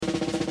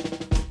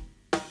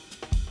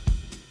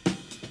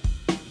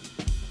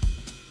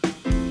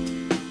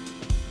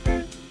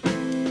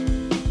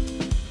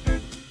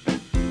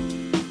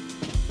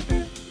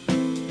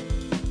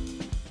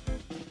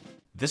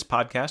This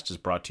podcast is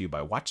brought to you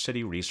by Watch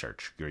City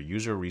Research, your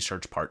user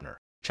research partner.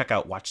 Check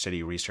out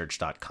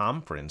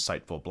watchcityresearch.com for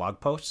insightful blog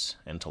posts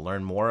and to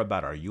learn more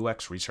about our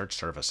UX research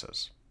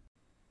services.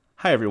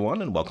 Hi,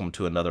 everyone, and welcome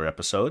to another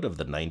episode of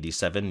the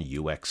 97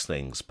 UX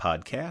Things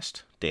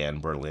podcast. Dan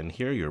Berlin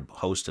here, your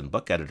host and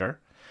book editor.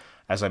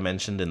 As I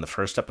mentioned in the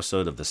first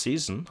episode of the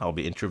season, I'll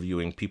be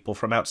interviewing people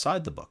from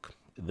outside the book.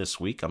 This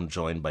week, I'm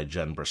joined by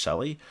Jen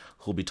Briselli,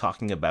 who'll be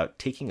talking about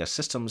taking a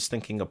systems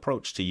thinking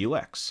approach to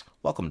UX.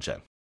 Welcome,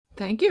 Jen.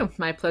 Thank you.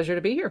 My pleasure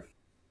to be here.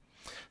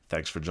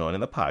 Thanks for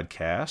joining the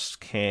podcast.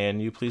 Can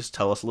you please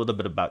tell us a little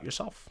bit about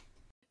yourself?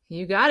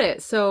 You got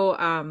it. So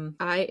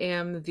I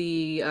am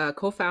the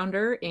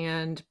co-founder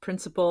and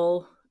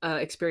principal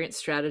experience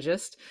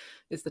strategist,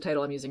 is the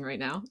title I'm using right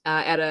now,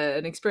 at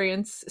an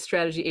experience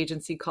strategy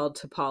agency called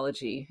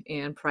Topology.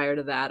 And prior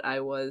to that, I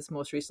was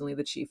most recently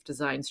the chief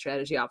design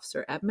strategy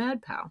officer at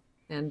MadPow.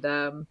 And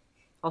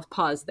I'll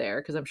pause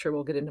there because I'm sure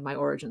we'll get into my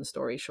origin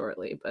story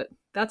shortly, but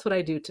that's what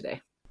I do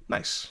today.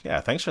 Nice.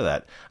 Yeah, thanks for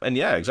that. And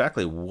yeah,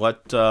 exactly.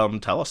 What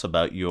tell us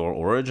about your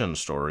origin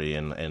story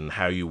and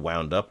how you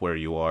wound up where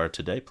you are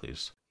today,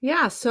 please.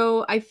 Yeah,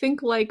 so I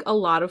think like a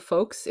lot of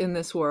folks in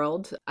this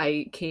world,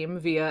 I came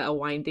via a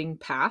winding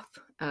path.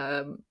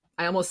 I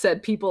almost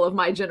said people of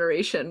my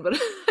generation, but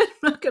I'm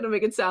not going to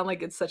make it sound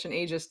like it's such an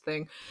ageist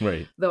thing.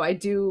 Right. Though I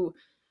do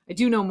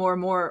know more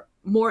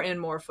and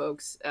more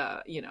folks,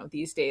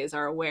 these days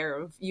are aware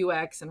of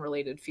UX and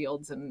related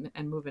fields and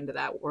move into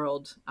that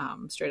world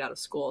straight out of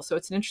school. So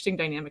it's an interesting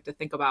dynamic to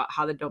think about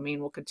how the domain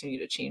will continue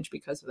to change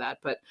because of that.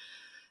 But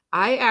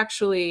I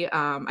actually,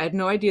 I had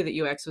no idea that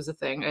UX was a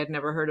thing. I had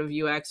never heard of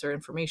UX or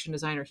information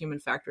design or human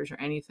factors or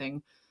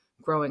anything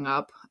growing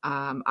up.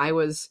 I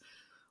was,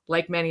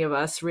 like many of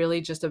us,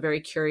 really just a very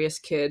curious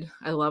kid.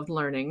 I loved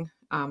learning,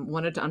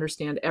 wanted to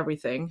understand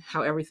everything,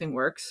 how everything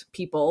works,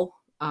 people,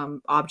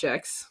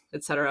 objects,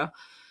 etc.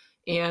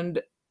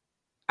 And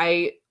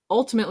I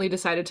ultimately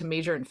decided to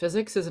major in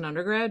physics as an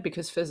undergrad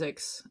because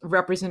physics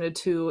represented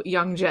to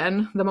young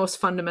Jen the most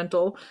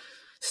fundamental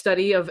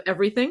study of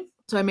everything.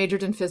 So I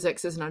majored in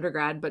physics as an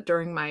undergrad, but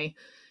during my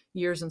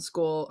years in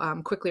school,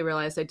 quickly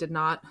realized I did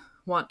not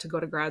want to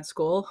go to grad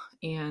school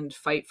and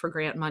fight for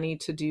grant money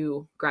to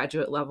do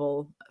graduate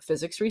level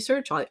physics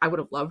research. I would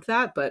have loved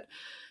that, but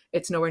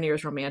it's nowhere near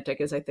as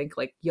romantic as I think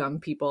like young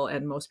people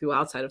and most people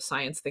outside of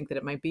science think that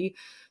it might be.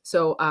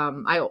 So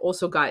I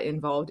also got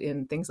involved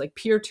in things like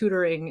peer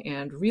tutoring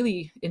and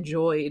really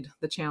enjoyed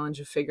the challenge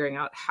of figuring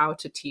out how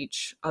to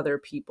teach other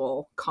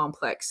people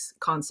complex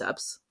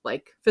concepts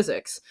like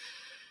physics.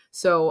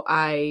 So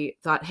I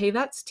thought, hey,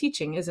 that's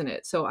teaching, isn't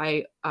it? So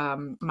I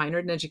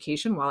minored in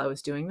education while I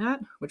was doing that,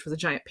 which was a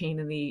giant pain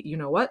in the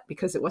you-know-what,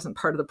 because it wasn't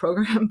part of the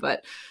program.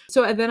 But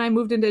so then I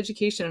moved into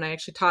education and I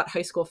actually taught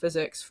high school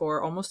physics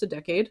for almost a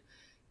decade.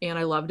 And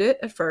I loved it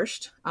at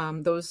first.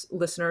 Those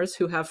listeners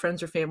who have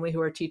friends or family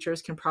who are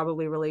teachers can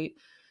probably relate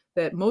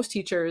that most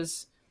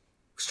teachers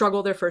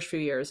struggle their first few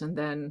years and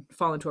then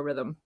fall into a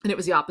rhythm. And it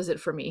was the opposite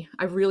for me.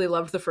 I really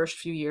loved the first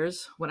few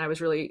years when I was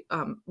really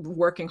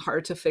working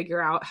hard to figure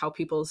out how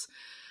people's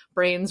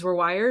brains were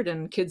wired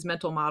and kids'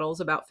 mental models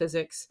about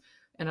physics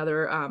and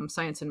other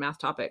science and math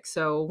topics.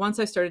 So once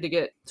I started to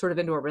get sort of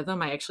into a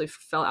rhythm, I actually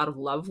fell out of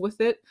love with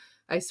it.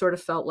 I sort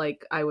of felt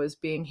like I was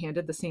being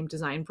handed the same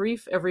design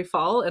brief every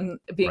fall and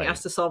being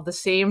asked to solve the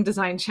same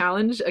design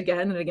challenge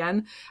again and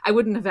again. I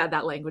wouldn't have had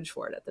that language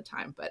for it at the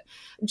time, but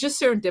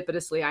just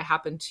serendipitously, I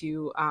happened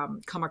to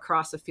come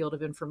across a field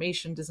of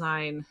information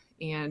design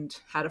and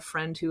had a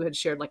friend who had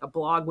shared like a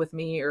blog with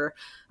me or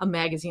a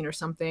magazine or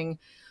something,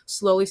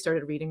 slowly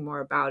started reading more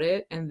about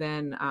it. And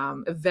then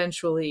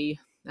eventually,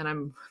 and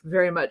I'm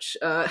very much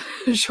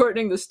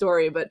shortening the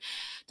story, but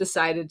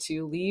decided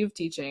to leave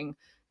teaching,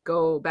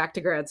 go back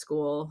to grad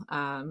school,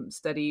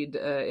 studied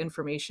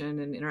information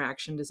and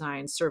interaction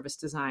design, service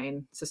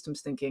design,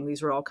 systems thinking.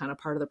 These were all kind of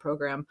part of the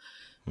program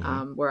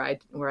where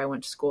I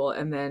went to school.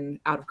 And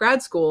then out of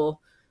grad school,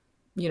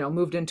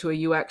 moved into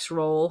a UX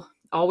role.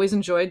 Always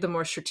enjoyed the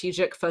more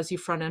strategic, fuzzy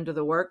front end of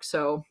the work.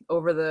 So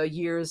over the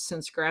years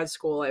since grad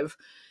school, I've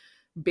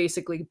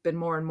basically been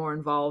more and more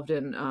involved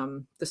in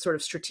the sort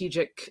of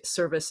strategic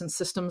service and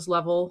systems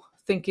level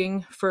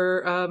thinking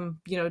for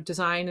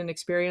design and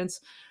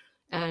experience.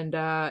 And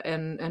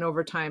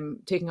over time,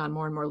 taking on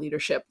more and more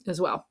leadership as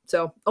well.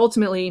 So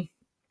ultimately,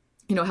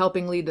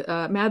 helping lead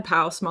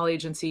MadPow, small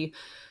agency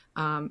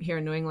here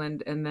in New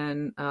England, and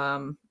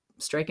then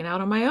striking out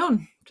on my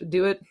own to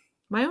do it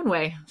my own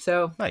way.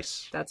 So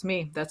nice. That's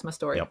me. That's my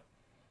story. Yep.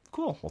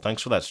 Cool. Well,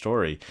 thanks for that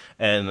story.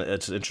 And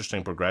it's an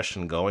interesting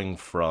progression going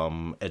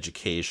from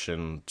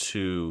education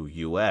to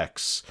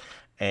UX.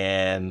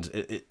 And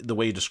the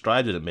way you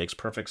described it, it makes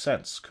perfect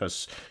sense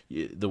because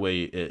the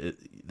way it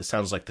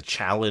sounds like the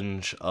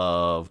challenge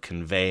of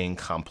conveying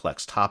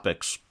complex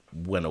topics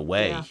went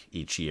away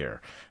each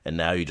year. And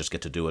now you just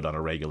get to do it on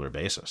a regular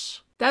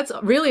basis. That's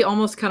really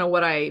almost kind of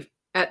what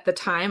at the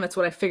time, that's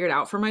what I figured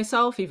out for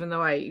myself, even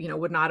though I,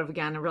 would not have,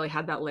 again, really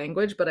had that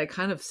language. But I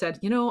kind of said,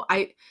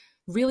 I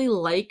really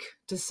like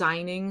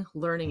designing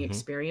learning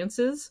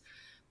experiences,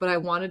 but I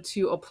wanted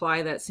to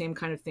apply that same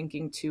kind of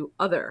thinking to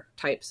other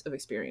types of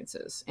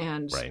experiences.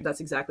 And Right. that's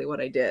exactly what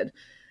I did.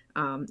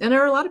 And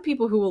there are a lot of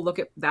people who will look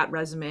at that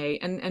resume,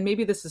 and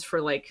maybe this is for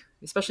like,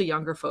 especially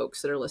younger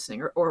folks that are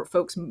listening, or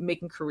folks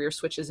making career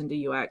switches into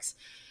UX.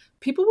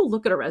 People will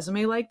look at a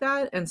resume like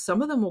that, and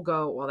some of them will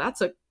go, well,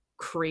 that's a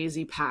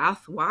crazy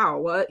path. Wow,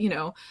 what,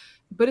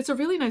 but it's a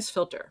really nice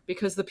filter,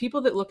 because the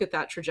people that look at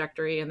that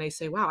trajectory and they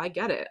say, wow, I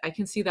get it. I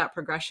can see that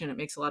progression. It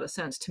makes a lot of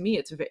sense. To me,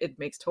 it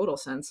makes total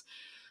sense.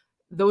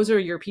 Those are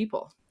your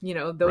people,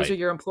 those are Right.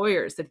 your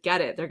employers that get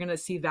it. They're going to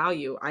see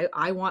value.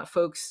 I want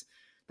folks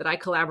that I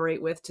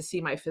collaborate with to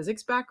see my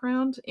physics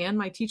background and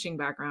my teaching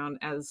background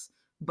as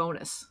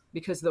bonus,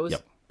 because those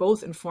Yep.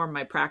 both inform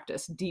my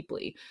practice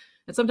deeply.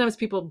 And sometimes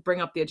people bring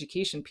up the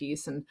education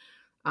piece, and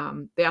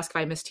they ask if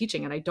I miss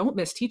teaching, and I don't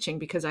miss teaching,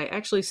 because I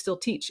actually still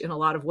teach in a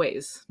lot of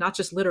ways, not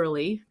just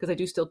literally, because I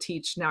do still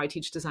teach. Now I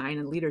teach design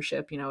and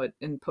leadership,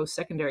 in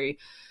post-secondary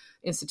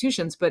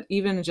institutions, but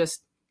even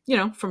just,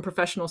 from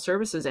professional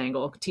services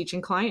angle,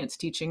 teaching clients,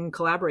 teaching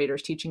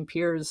collaborators, teaching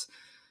peers,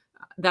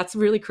 that's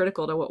really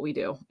critical to what we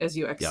do as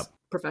UX Yep.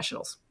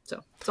 professionals.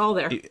 So it's all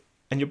there.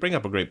 And you bring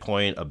up a great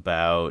point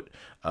about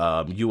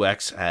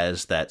UX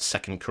as that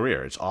second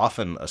career. It's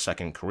often a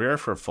second career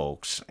for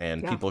folks,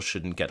 and Yeah. people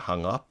shouldn't get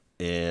hung up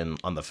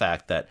on the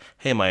fact that,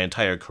 hey, my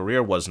entire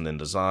career wasn't in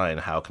design.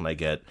 How can I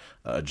get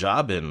a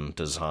job in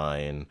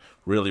design?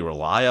 Really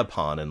rely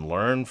upon and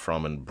learn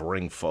from and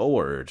bring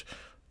forward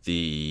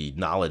the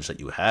knowledge that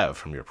you have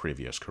from your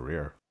previous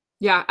career.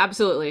 Yeah,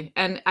 absolutely.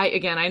 And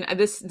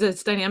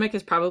this dynamic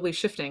is probably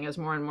shifting as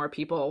more and more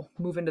people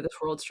move into this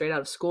world straight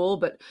out of school.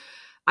 But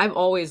I've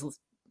always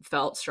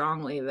felt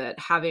strongly that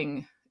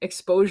having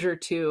exposure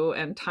to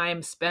and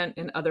time spent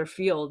in other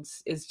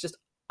fields is just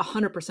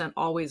 100%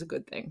 always a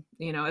good thing.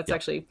 It's Yep.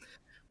 actually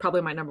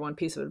probably my number one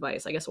piece of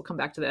advice. I guess we'll come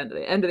back to the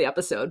end of the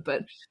episode,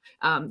 but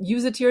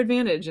use it to your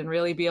advantage and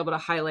really be able to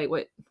highlight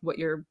what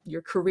your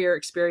career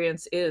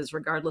experience is,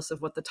 regardless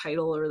of what the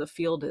title or the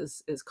field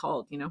is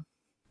called. Yep.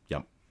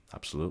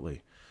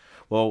 Absolutely.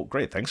 Well,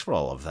 great. Thanks for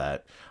all of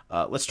that.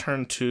 Let's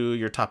turn to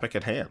your topic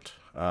at hand,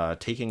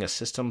 taking a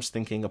systems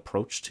thinking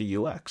approach to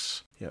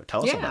UX.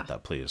 Tell us Yeah. about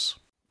that, please.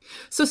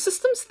 So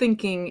systems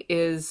thinking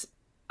is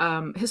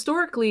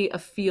historically a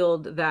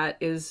field that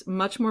is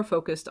much more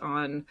focused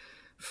on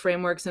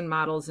frameworks and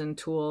models and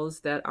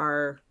tools that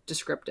are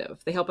descriptive.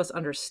 They help us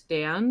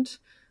understand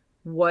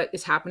what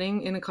is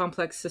happening in a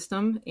complex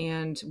system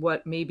and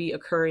what may be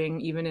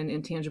occurring even in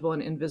intangible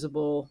and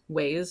invisible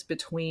ways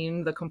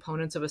between the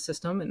components of a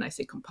system. And I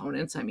say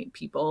components, I mean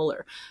people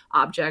or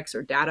objects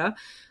or data.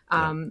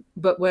 Yeah.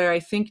 But where I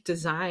think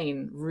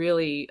design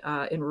really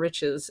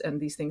enriches and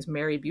these things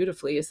marry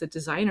beautifully is that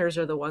designers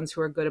are the ones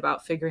who are good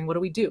about figuring, what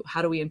do we do?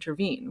 How do we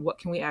intervene? What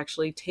can we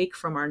actually take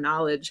from our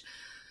knowledge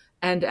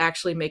and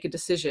actually make a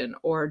decision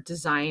or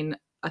design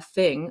a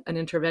thing, an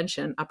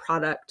intervention, a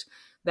product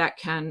that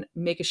can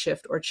make a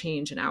shift or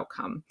change an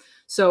outcome.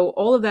 So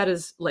all of that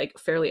is like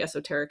fairly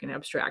esoteric and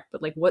abstract,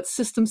 but like what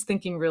systems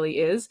thinking really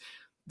is,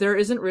 there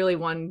isn't really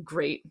one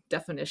great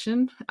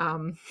definition.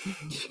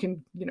 You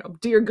can,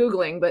 do your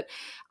Googling, but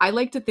I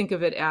like to think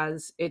of it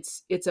as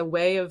it's a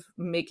way of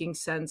making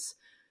sense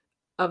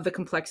of the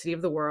complexity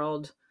of the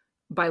world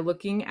by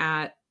looking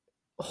at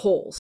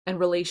wholes and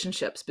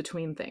relationships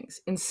between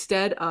things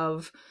instead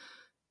of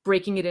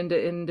breaking it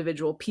into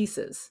individual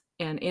pieces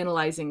and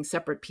analyzing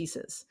separate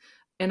pieces.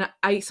 And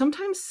I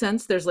sometimes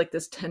sense there's like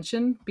this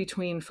tension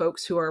between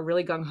folks who are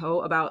really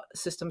gung-ho about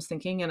systems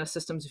thinking and a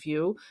systems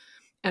view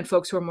and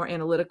folks who are more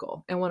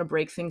analytical and want to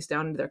break things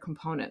down into their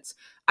components.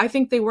 I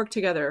think they work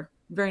together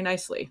very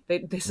nicely.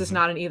 This is Mm-hmm.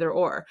 not an either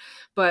or,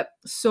 but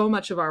so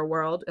much of our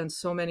world and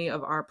so many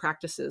of our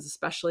practices,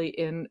 especially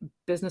in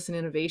business and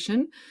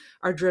innovation,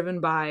 are driven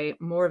by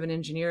more of an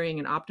engineering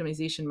and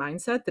optimization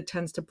mindset that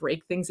tends to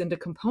break things into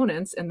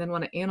components and then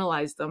want to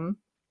analyze them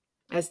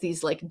as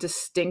these like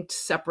distinct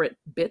separate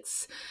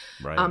bits,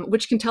 Right.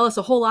 which can tell us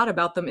a whole lot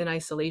about them in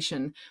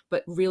isolation,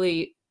 but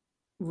really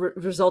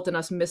result in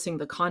us missing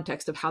the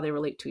context of how they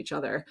relate to each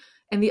other.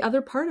 And the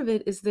other part of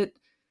it is that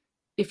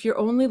if you're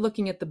only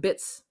looking at the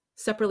bits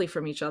separately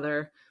from each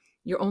other,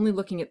 you're only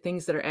looking at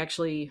things that are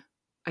actually,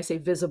 I say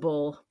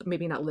visible, but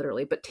maybe not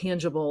literally, but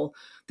tangible,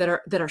 that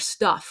are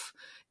stuff.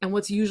 And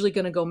what's usually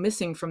going to go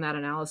missing from that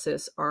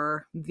analysis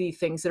are the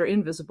things that are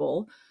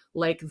invisible,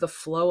 like the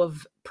flow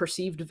of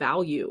perceived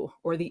value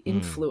or the Mm.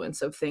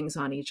 influence of things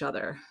on each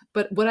other.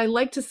 But what I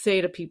like to say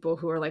to people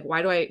who are like,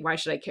 why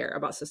should I care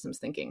about systems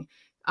thinking?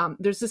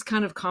 There's this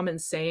kind of common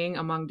saying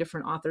among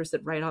different authors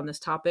that write on this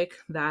topic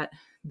that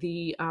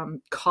the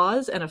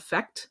cause and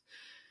effect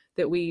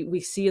that we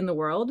see in the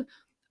world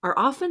are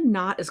often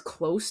not as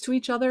close to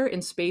each other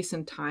in space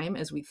and time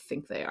as we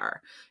think they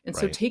are. And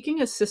so Right.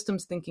 taking a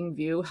systems thinking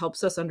view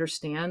helps us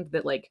understand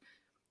that like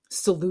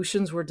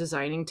solutions we're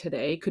designing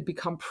today could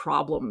become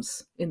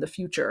problems in the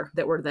future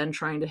that we're then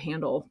trying to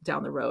handle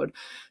down the road.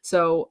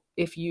 So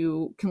if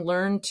you can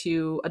learn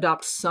to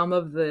adopt some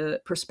of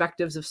the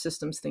perspectives of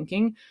systems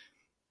thinking,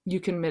 you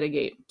can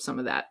mitigate some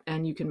of that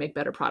and you can make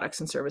better products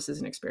and services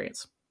and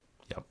experience.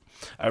 Yep.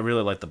 I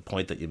really like the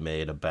point that you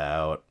made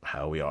about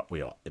how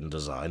in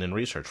design and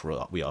research,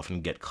 we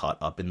often get caught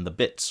up in the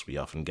bits. We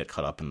often get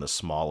caught up in the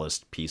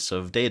smallest piece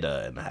of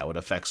data and how it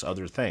affects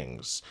other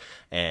things.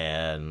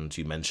 And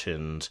you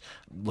mentioned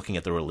looking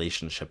at the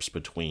relationships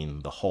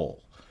between the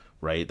whole,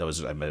 right? It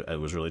was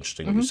really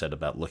interesting what you said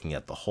about looking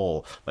at the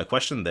whole. My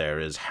question there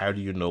is, how do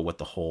you know what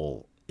the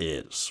whole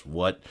is?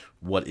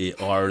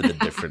 Are the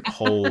different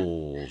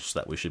wholes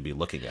that we should be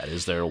looking at?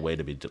 Is there a way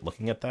to be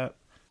looking at that?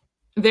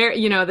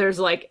 There's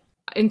like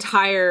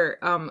entire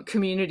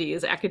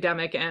communities,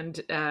 academic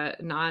and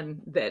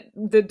non,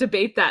 that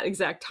debate that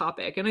exact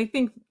topic. And I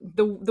think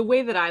the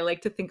way that I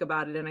like to think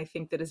about it, and I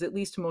think that is at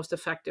least most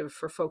effective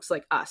for folks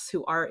like us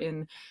who are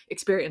in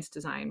experience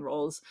design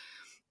roles,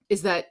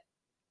 is that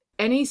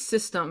any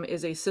system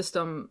is a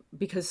system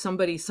because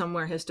somebody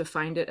somewhere has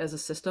defined it as a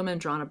system and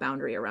drawn a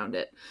boundary around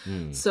it.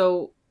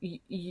 So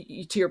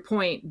to your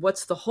point,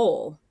 what's the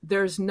whole?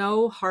 There's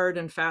no hard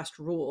and fast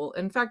rule.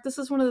 In fact, this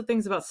is one of the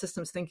things about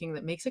systems thinking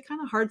that makes it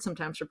kind of hard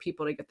sometimes for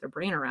people to get their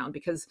brain around,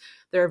 because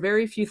there are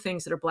very few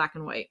things that are black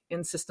and white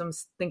in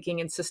systems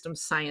thinking and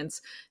systems science.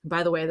 And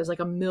by the way, there's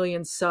like a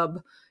million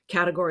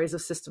subcategories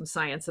of systems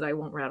science that I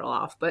won't rattle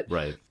off, but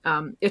Right.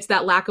 It's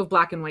that lack of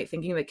black and white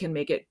thinking that can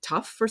make it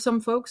tough for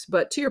some folks.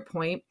 But to your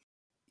point,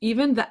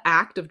 even the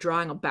act of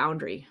drawing a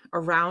boundary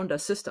around a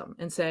system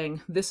and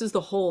saying, this is the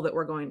whole that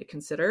we're going to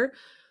consider,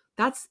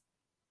 that's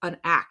an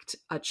act,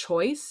 a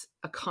choice,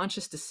 a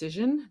conscious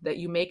decision that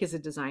you make as a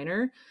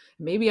designer.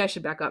 Maybe I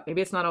should back up. Maybe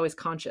it's not always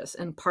conscious.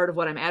 And part of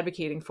what I'm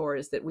advocating for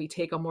is that we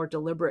take a more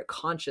deliberate,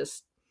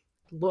 conscious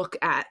look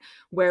at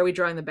where are we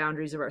drawing the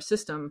boundaries of our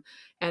system.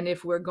 And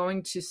if we're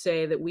going to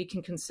say that we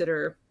can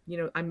consider,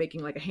 I'm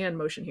making like a hand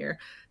motion here,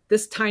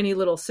 this tiny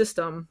little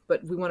system,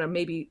 but we want to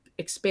maybe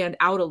expand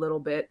out a little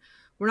bit,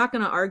 we're not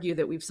going to argue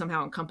that we've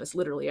somehow encompassed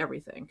literally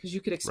everything, because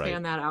you could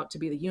expand that out to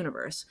be the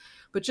universe.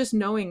 But just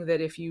knowing that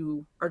if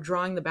you are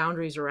drawing the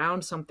boundaries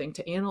around something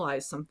to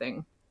analyze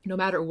something, no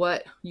matter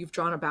what, you've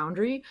drawn a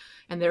boundary,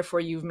 and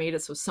therefore you've made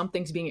it so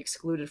something's being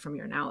excluded from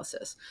your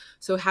analysis.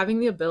 So having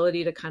the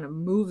ability to kind of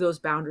move those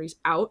boundaries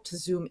out, to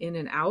zoom in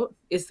and out,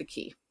 is the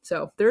key.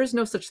 So there is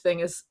no such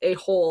thing as a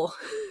whole.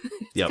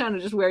 It's kind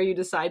of just where you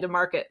decide to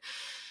mark it.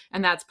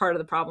 And that's part of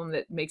the problem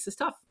that makes this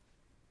tough.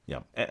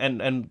 Yeah.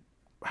 And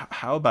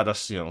how about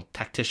us,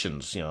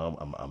 tacticians?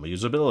 I'm a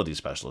usability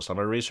specialist. I'm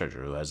a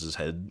researcher who has his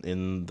head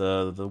in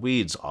the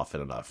weeds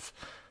often enough.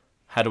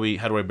 How do we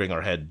to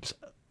our heads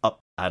up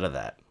out of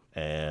that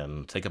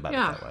and think about it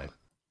that way?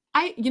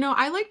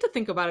 I like to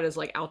think about it as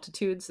like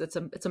altitudes. It's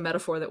a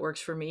metaphor that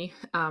works for me.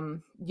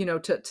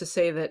 To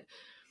say that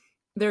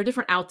there are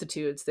different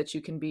altitudes that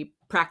you can be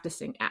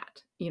practicing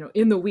at,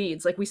 in the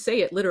weeds, like we say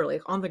it literally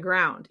on the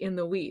ground in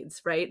the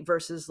weeds, right?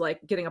 Versus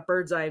like getting a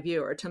bird's eye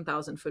view or a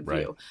 10,000-foot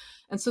view.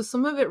 And so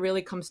some of it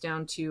really comes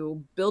down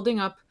to building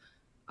up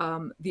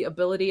the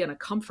ability and a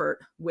comfort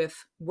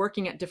with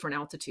working at different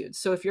altitudes.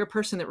 So if you're a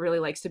person that really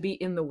likes to be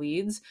in the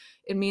weeds,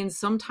 it means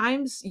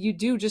sometimes you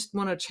do just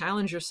want to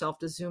challenge yourself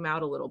to zoom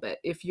out a little bit.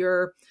 If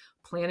you're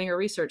planning a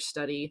research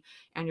study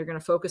and you're going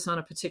to focus on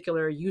a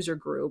particular user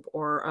group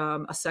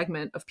or a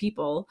segment of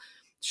people,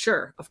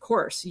 sure, of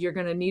course, you're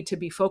going to need to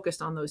be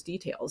focused on those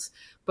details.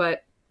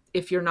 But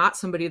if you're not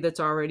somebody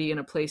that's already in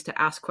a place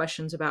to ask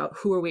questions about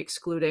who are we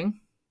excluding,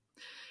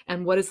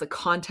 and what is the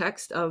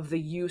context of the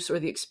use or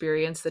the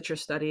experience that you're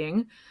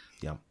studying,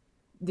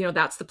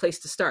 that's the place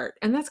to start.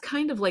 And that's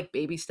kind of like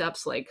baby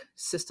steps, like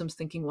systems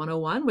thinking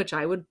 101, which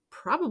I would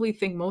probably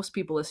think most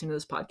people listening to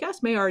this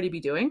podcast may already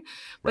be doing.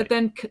 But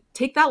then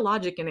take that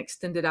logic and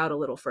extend it out a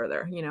little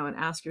further, and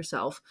ask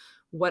yourself,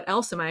 what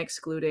else am I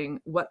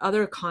excluding? What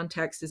other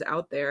context is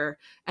out there?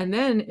 And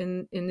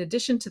then in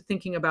addition to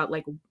thinking about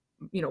like,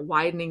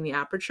 widening the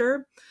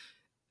aperture,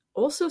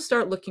 also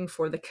start looking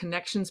for the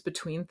connections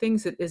between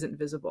things that isn't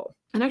visible.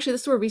 And actually,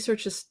 this is where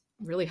research is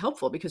really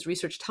helpful, because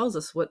research tells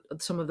us what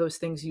some of those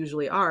things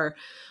usually are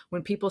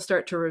when people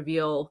start to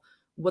reveal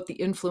what the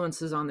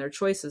influences on their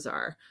choices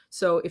are.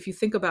 So if you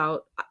think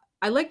about,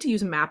 I like to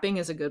use mapping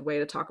as a good way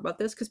to talk about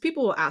this, because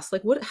people will ask,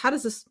 like, what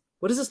does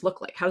this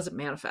look like? How does it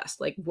manifest?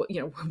 Like, what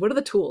are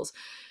the tools?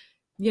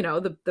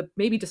 The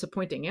maybe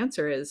disappointing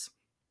answer is,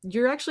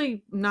 you're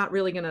actually not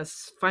really going to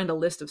find a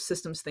list of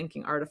systems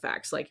thinking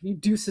artifacts. Like if you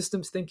do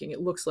systems thinking,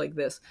 it looks like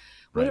this.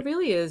 What it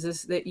really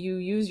is that you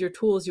use your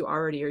tools you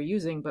already are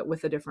using, but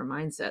with a different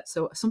mindset.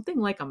 So something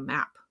like a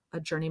map, a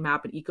journey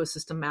map, an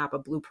ecosystem map, a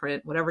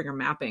blueprint, whatever you're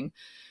mapping,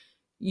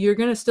 you're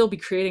going to still be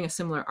creating a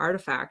similar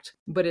artifact,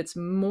 but it's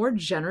more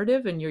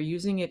generative and you're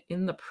using it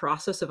in the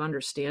process of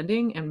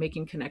understanding and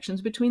making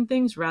connections between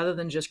things, rather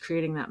than just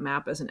creating that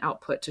map as an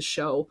output to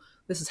show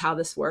this is how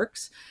this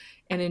works.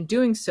 And in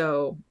doing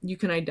so, you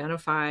can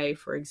identify,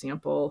 for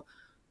example,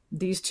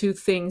 these two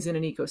things in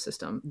an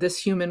ecosystem, this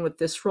human with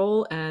this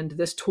role and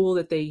this tool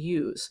that they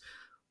use.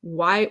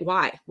 Why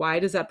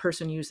does that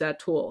person use that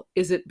tool?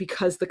 Is it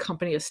because the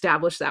company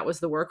established that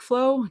was the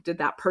workflow? Did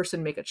that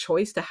person make a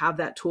choice to have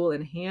that tool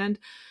in hand?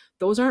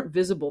 those aren't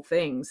visible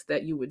things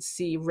that you would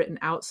see written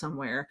out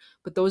somewhere,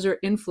 but those are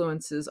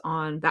influences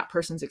on that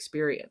person's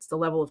experience, the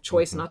level of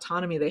choice and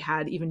autonomy they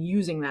had even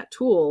using that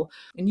tool.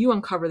 And you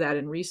uncover that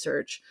in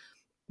research.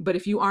 But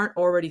if you aren't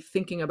already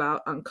thinking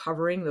about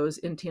uncovering those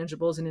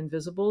intangibles and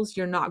invisibles,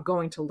 you're not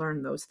going to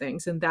learn those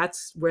things. And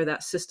that's where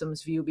that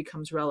systems view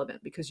becomes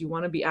relevant, because you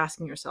want to be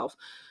asking yourself,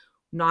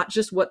 not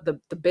just what the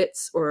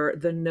bits or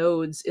the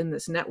nodes in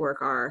this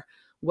network are,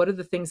 what are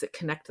the things that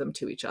connect them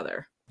to each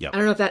other? Yep. I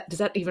don't know if does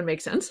that even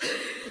make sense?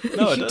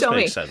 No, it does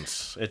make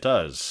sense. It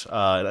does.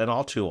 And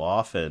all too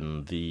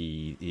often,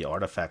 the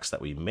artifacts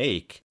that we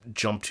make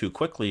jump too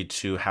quickly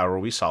to how are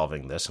we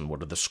solving this and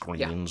what are the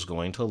screens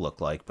going to look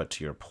like. But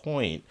to your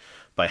point,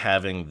 by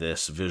having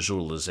this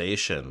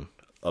visualization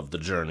of the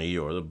journey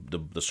or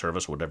the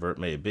service, whatever it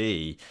may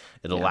be,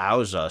 it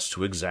allows us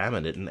to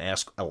examine it and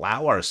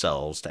allow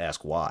ourselves to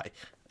ask why.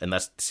 And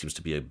that seems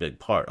to be a big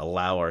part.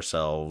 Allow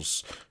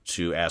ourselves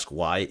to ask,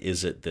 why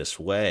is it this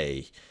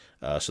way?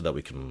 So that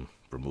we can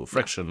remove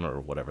friction or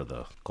whatever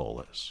the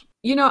goal is.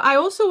 I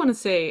also want to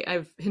say,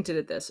 I've hinted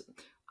at this,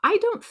 I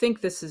don't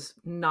think this is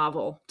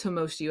novel to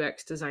most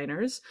UX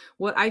designers.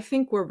 What I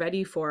think we're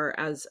ready for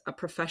as a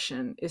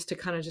profession is to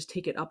kind of just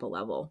take it up a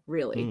level,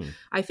 really.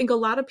 I think a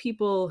lot of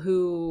people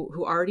who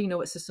already know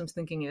what systems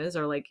thinking is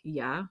are like,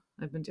 yeah,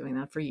 I've been doing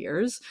that for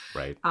years.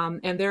 Right.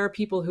 And there are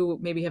people who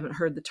maybe haven't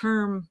heard the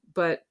term,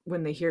 but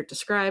when they hear it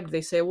described,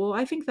 they say, well,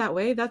 I think that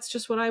way. That's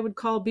just what I would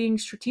call being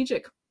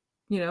strategic.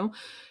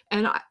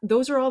 And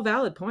those are all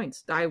valid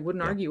points. I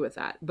wouldn't argue with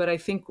that. But I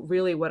think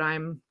really what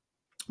I'm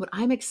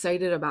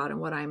excited about and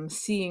what I'm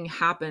seeing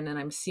happen, and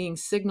I'm seeing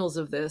signals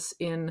of this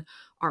in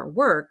our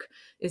work,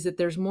 is that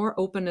there's more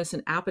openness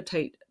and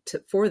appetite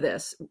for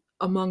this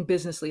among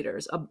business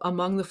leaders,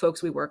 among the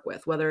folks we work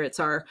with, whether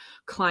it's our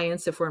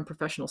clients, if we're in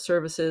professional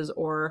services,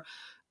 or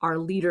our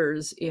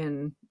leaders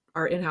in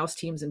our in-house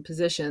teams and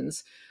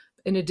positions.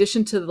 In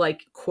addition to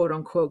like, quote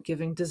unquote,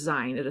 giving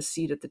design a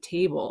seat at the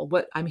table,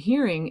 what I'm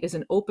hearing is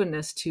an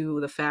openness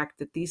to the fact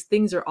that these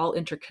things are all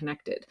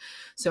interconnected.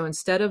 So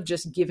instead of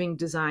just giving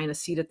design a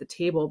seat at the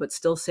table, but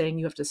still saying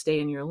you have to stay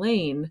in your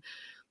lane,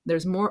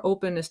 there's more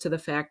openness to the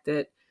fact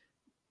that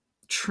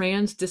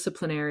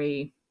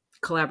transdisciplinary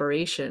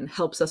collaboration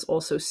helps us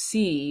also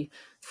see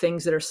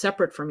things that are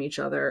separate from each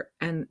other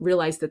and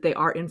realize that they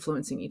are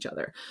influencing each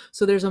other.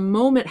 So there's a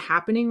moment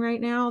happening right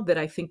now that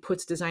I think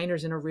puts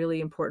designers in a really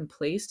important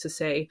place to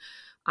say,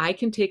 I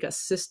can take a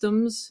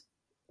systems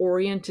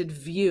oriented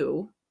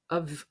view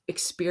of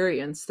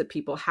experience that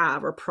people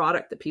have or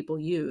product that people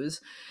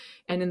use.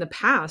 And in the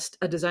past,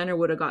 a designer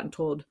would have gotten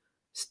told,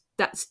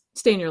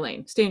 stay in your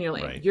lane, stay in your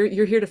lane. Right.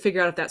 You're here to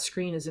figure out if that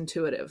screen is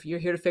intuitive. You're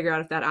here to figure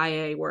out if that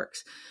IA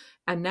works.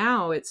 And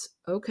now it's,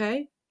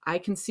 okay, I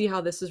can see how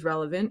this is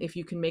relevant if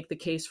you can make the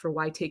case for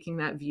why taking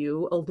that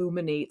view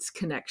illuminates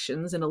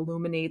connections and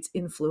illuminates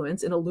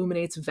influence and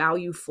illuminates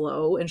value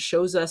flow and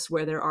shows us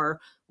where there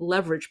are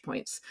leverage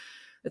points.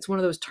 It's one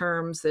of those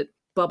terms that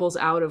bubbles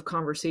out of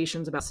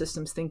conversations about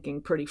systems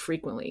thinking pretty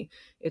frequently.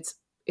 It's,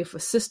 if a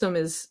system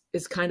is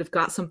kind of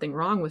got something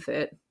wrong with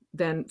it,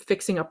 then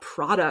fixing a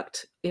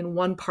product in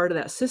one part of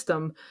that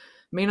system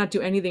may not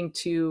do anything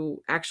to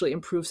actually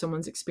improve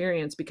someone's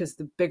experience, because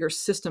the bigger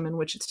system in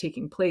which it's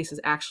taking place is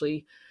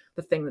actually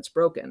the thing that's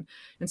broken.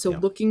 And so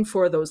looking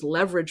for those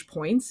leverage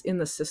points in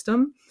the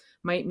system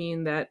might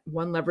mean that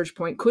one leverage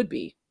point could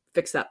be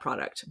fix that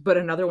product, but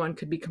another one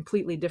could be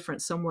completely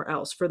different somewhere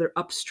else, further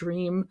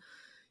upstream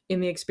in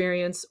the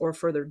experience or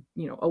further,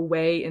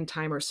 away in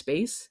time or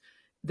space,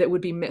 that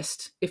would be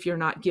missed if you're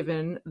not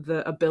given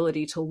the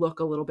ability to look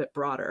a little bit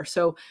broader.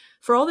 So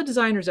for all the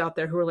designers out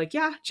there who are like,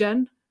 yeah,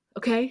 Jen,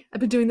 okay, I've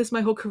been doing this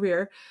my whole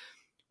career,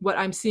 what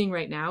I'm seeing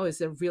right now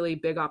is a really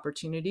big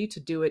opportunity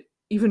to do it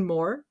even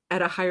more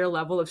at a higher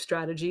level of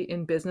strategy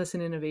in business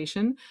and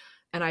innovation.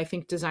 And I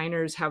think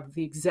designers have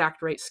the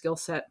exact right skill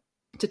set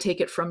to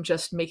take it from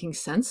just making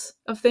sense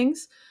of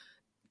things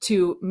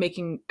to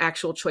making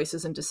actual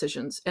choices and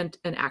decisions and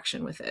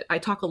action with it. I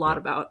talk a lot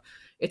about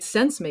it's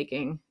sense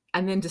making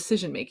and then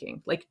decision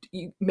making, like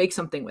you make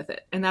something with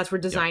it. And that's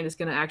where design is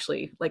going to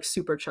actually like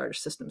supercharge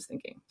systems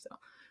thinking. So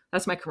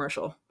that's my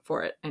commercial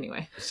for it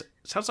anyway. It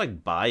sounds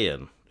like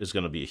buy-in is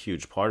going to be a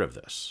huge part of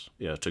this,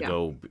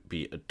 to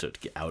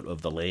get out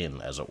of the lane,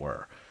 as it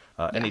were.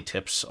 Any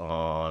tips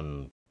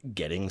on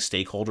getting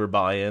stakeholder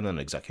buy-in and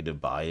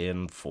executive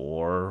buy-in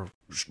for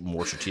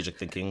more strategic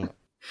thinking?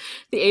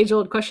 The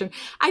age-old question.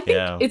 I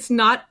think it's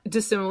not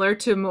dissimilar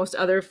to most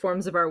other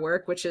forms of our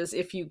work, which is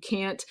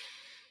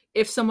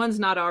if someone's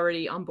not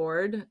already on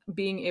board,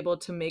 being able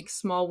to make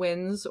small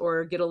wins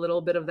or get a little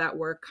bit of that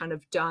work kind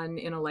of done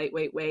in a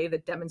lightweight way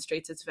that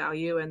demonstrates its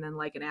value. And then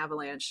like an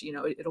avalanche,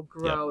 it'll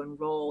grow and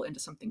roll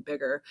into something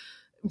bigger.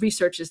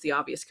 Research is the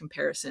obvious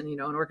comparison. An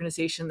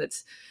organization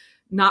that's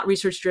not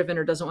research driven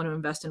or doesn't want to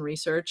invest in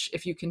research,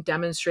 if you can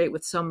demonstrate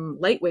with some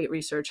lightweight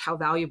research how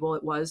valuable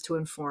it was to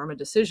inform a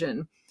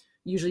decision,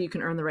 usually you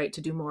can earn the right to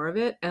do more of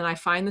it. And I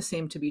find the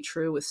same to be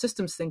true with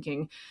systems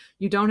thinking.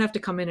 You don't have to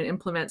come in and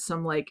implement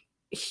some like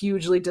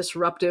hugely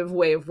disruptive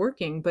way of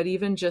working, but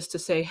even just to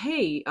say,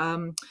 hey,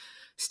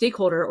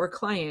 stakeholder or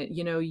client,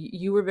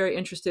 you were very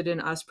interested in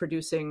us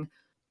producing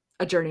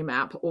a journey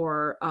map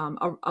or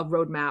a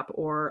roadmap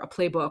or a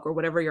playbook or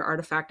whatever your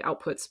artifact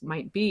outputs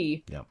might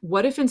be. Yeah.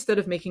 What if instead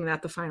of making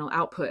that the final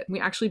output, we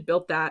actually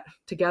built that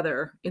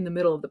together in the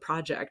middle of the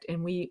project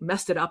and we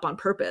messed it up on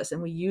purpose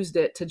and we used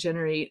it to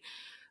generate,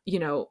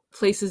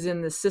 places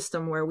in the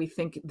system where we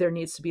think there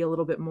needs to be a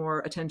little bit more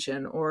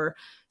attention or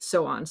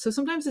so on. So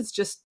sometimes it's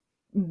just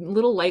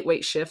little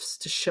lightweight shifts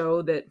to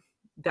show that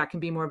can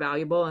be more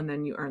valuable, and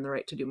then you earn the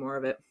right to do more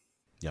of it.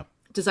 Yeah.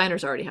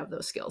 Designers already have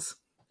those skills.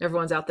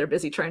 Everyone's out there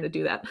busy trying to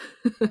do that.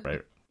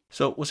 Right.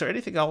 So was there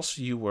anything else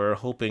you were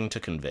hoping to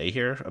convey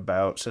here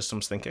about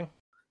systems thinking?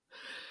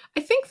 I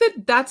think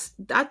that's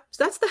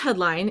the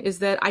headline, is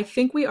that I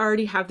think we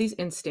already have these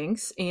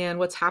instincts, and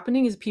what's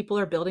happening is people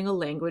are building a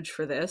language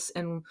for this.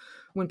 And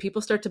when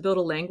people start to build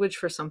a language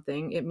for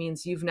something, it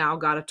means you've now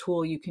got a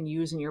tool you can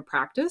use in your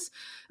practice.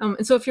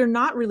 And so if you're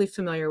not really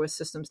familiar with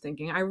systems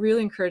thinking, I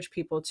really encourage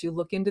people to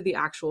look into the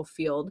actual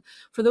field.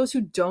 For those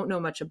who don't know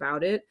much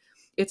about it,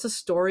 it's a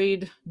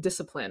storied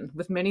discipline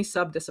with many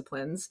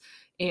sub-disciplines,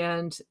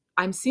 and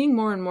I'm seeing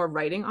more and more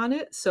writing on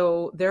it.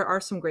 So there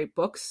are some great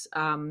books.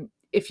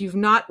 If you've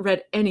not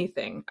read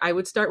anything, I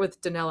would start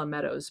with Donella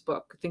Meadows'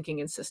 book, Thinking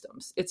in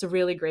Systems. It's a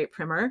really great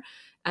primer.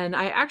 And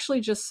I actually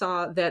just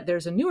saw that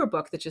there's a newer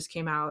book that just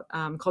came out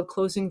called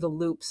Closing the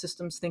Loop,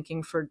 Systems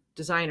Thinking for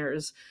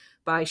Designers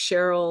by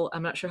Cheryl,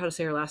 I'm not sure how to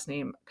say her last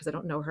name because I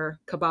don't know her,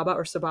 Kababa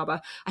or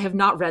Sababa. I have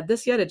not read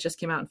this yet. It just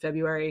came out in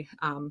February,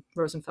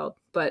 Rosenfeld.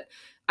 But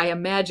I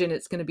imagine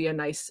it's going to be a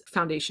nice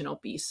foundational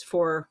piece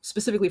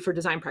specifically for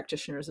design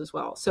practitioners as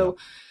well. So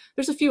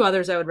there's a few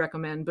others I would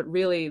recommend, but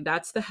really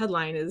that's the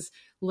headline, is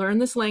learn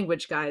this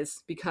language,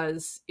 guys,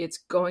 because it's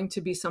going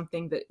to be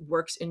something that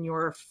works in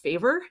your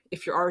favor.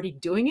 If you're already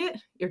doing it,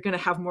 you're going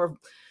to have more,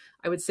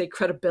 I would say,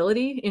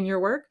 credibility in your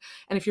work.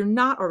 And if you're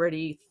not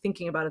already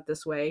thinking about it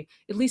this way,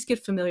 at least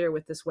get familiar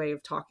with this way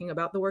of talking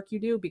about the work you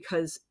do,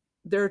 because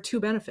there are two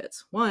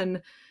benefits.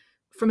 One,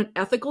 from an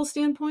ethical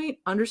standpoint,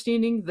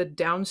 understanding the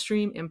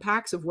downstream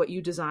impacts of what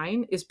you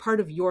design is part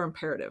of your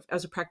imperative.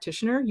 As a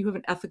practitioner, you have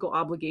an ethical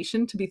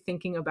obligation to be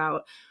thinking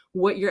about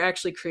what you're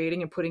actually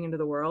creating and putting into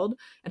the world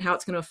and how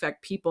it's going to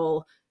affect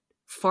people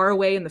far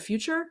away in the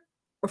future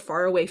or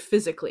far away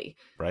physically.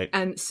 Right.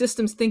 And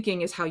systems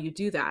thinking is how you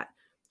do that.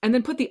 And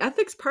then put the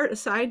ethics part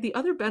aside. The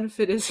other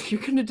benefit is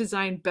you're going to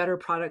design better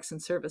products and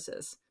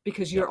services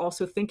because you're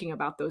also thinking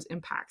about those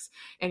impacts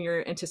and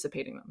you're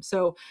anticipating them.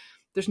 So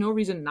there's no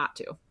reason not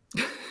to.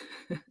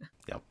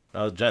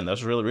 Yeah. Jen, that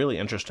was really, really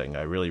interesting.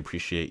 I really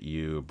appreciate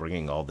you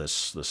bringing all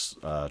this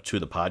to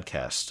the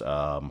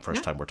podcast.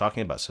 First time we're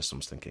talking about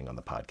systems thinking on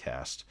the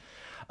podcast.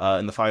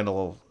 In the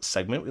final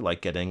segment, we like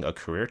getting a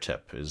career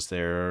tip. Is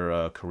there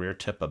a career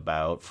tip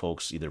about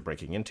folks either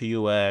breaking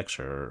into UX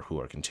or who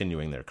are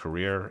continuing their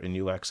career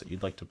in UX that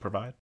you'd like to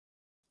provide?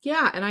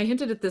 Yeah, and I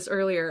hinted at this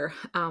earlier.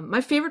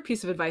 My favorite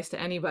piece of advice to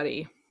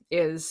anybody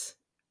is,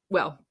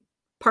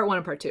 part one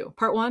and part two.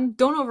 Part one,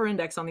 don't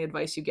over-index on the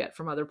advice you get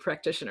from other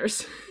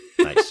practitioners.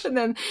 Nice. And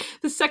then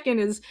the second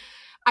is,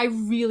 I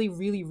really,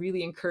 really,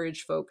 really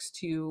encourage folks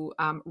to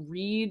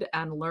read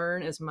and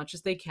learn as much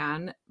as they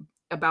can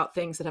about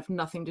things that have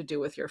nothing to do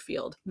with your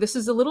field. This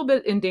is a little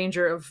bit in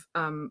danger of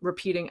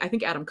repeating. I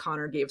think Adam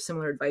Connor gave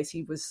similar advice.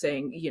 He was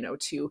saying,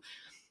 to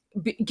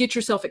get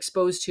yourself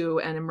exposed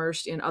to and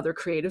immersed in other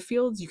creative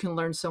fields. You can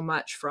learn so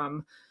much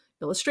from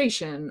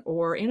illustration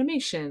or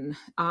animation.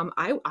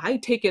 I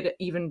take it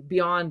even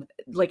beyond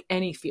like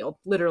any field,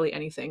 literally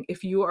anything.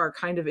 If you are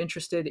kind of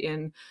interested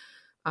in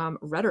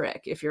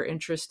rhetoric, if you're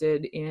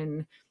interested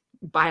in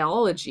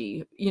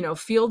biology,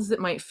 fields that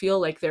might feel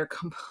like they're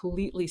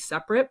completely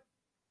separate,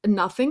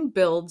 nothing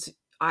builds,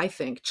 I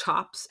think,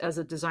 chops as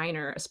a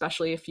designer,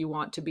 especially if you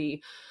want to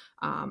be,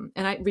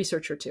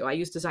 researcher too. I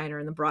use designer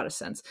in the broadest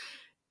sense.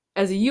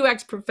 As a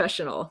UX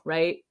professional,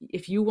 right?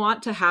 If you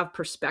want to have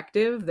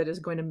perspective that is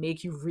going to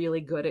make you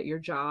really good at your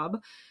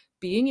job,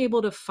 being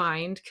able to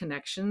find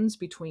connections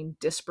between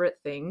disparate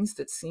things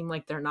that seem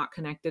like they're not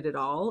connected at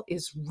all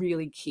is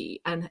really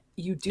key. And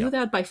you do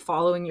that by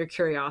following your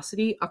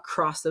curiosity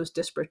across those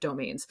disparate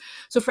domains.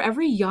 So for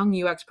every young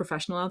UX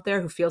professional out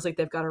there who feels like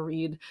they've got to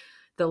read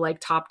the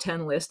top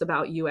 10 list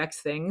about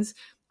UX things,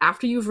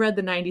 after you've read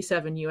the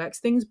 97 UX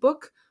things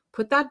book,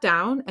 put that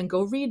down and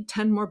go read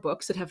 10 more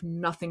books that have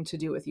nothing to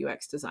do with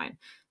UX design.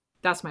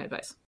 That's my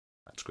advice.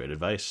 That's great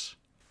advice.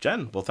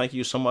 Jen, well, thank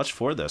you so much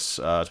for this.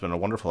 It's been a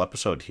wonderful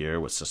episode here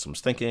with systems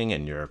thinking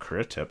and your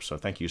career tips. So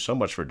thank you so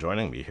much for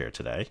joining me here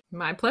today.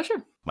 My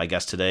pleasure. My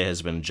guest today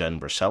has been Jen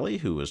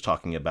Briselli, who is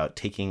talking about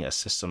taking a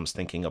systems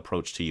thinking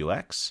approach to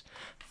UX.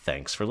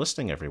 Thanks for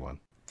listening, everyone.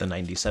 The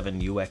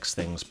 97 UX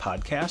Things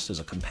podcast is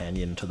a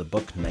companion to the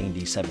book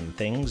 97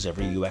 Things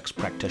Every UX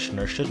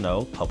Practitioner Should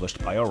Know,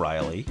 published by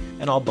O'Reilly,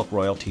 and all book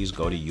royalties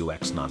go to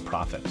UX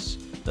nonprofits.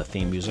 The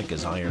theme music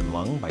is Iron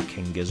Lung by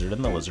King Gizzard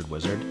and the Lizard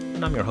Wizard,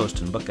 and I'm your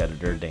host and book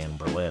editor, Dan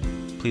Berlin.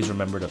 Please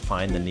remember to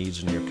find the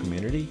needs in your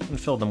community and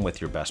fill them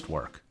with your best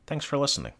work. Thanks for listening.